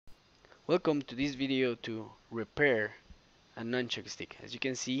Welcome to this video to repair a nunchuck stick. As you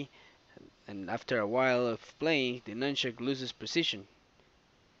can see, and after a while of playing, the nunchuck loses precision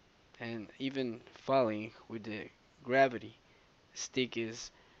and even falling with the gravity. The stick is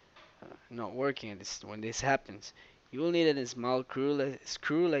not working when this happens. You will need a small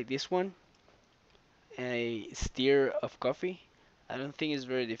screw like this one, a stir of coffee. I don't think it's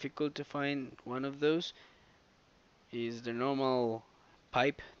very difficult to find one of those. Is the normal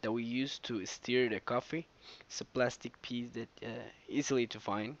pipe that we use to stir the coffee. It's a plastic piece that easily to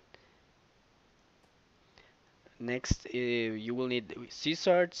find. Next, you will need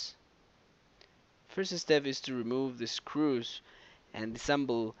scissors. First step is to remove the screws and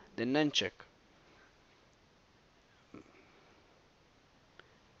disassemble the nunchuck.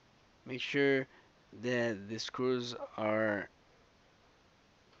 Make sure that the screws are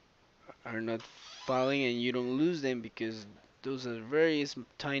not falling and you don't lose them, because those are very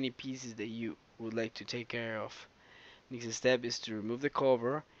tiny pieces that you would like to take care of. Next step is to remove the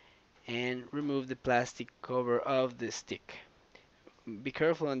cover and remove the plastic cover of the stick. Be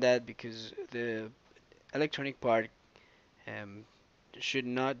careful on that because the electronic part um, should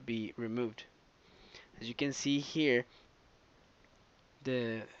not be removed. As you can see here,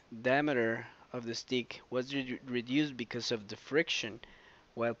 the diameter of the stick was reduced because of the friction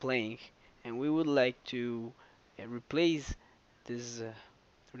while playing, and we would like to replace this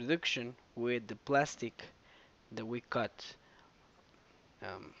reduction with the plastic that we cut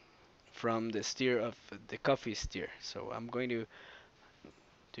um, from the stir of the coffee stir. So I'm going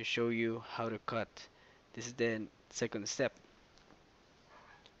to show you how to cut. This is the second step.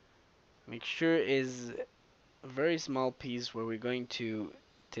 Make sure is a very small piece where we're going to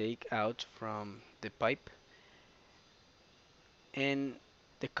take out from the pipe, and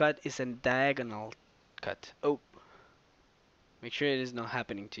the cut is a diagonal cut. Oh, make sure it is not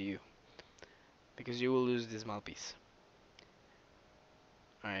happening to you, because you will lose this small piece.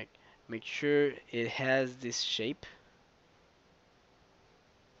 Alright, make sure it has this shape.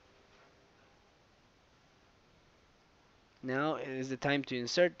 Now it is the time to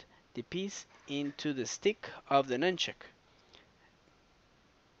insert the piece into the stick of the nunchuck,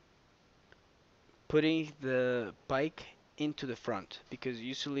 putting the pike into the front, because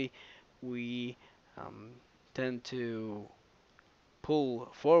usually we um, tend to pull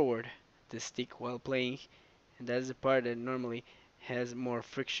forward the stick while playing, and that's the part that normally has more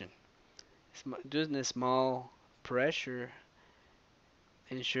friction. Doing a small pressure,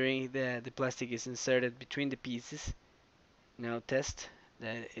 ensuring that the plastic is inserted between the pieces. Now test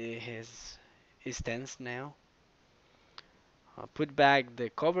that is tense now. Put back the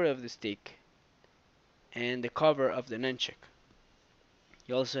cover of the stick and the cover of the nunchuck.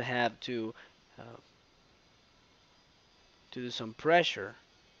 You also have uh, to do some pressure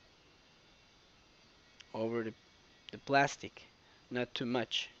over the plastic, not too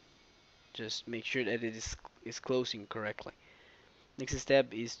much. Just make sure that it is closing correctly. Next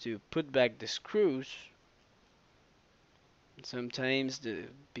step is to put back the screws. Sometimes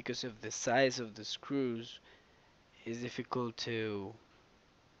because of the size of the screws, it's difficult to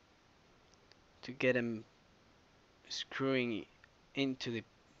get them screwing into the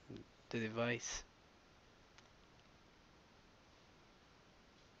device.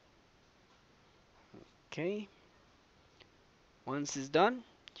 Okay, once it's done,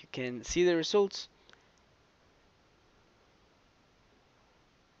 you can see the results.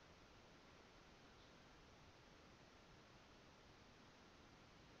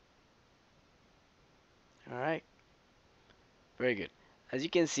 Alright, very good. As you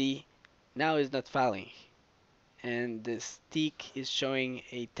can see, now it's not falling, and the stick is showing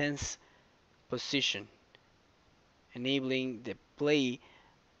a tense position, enabling the play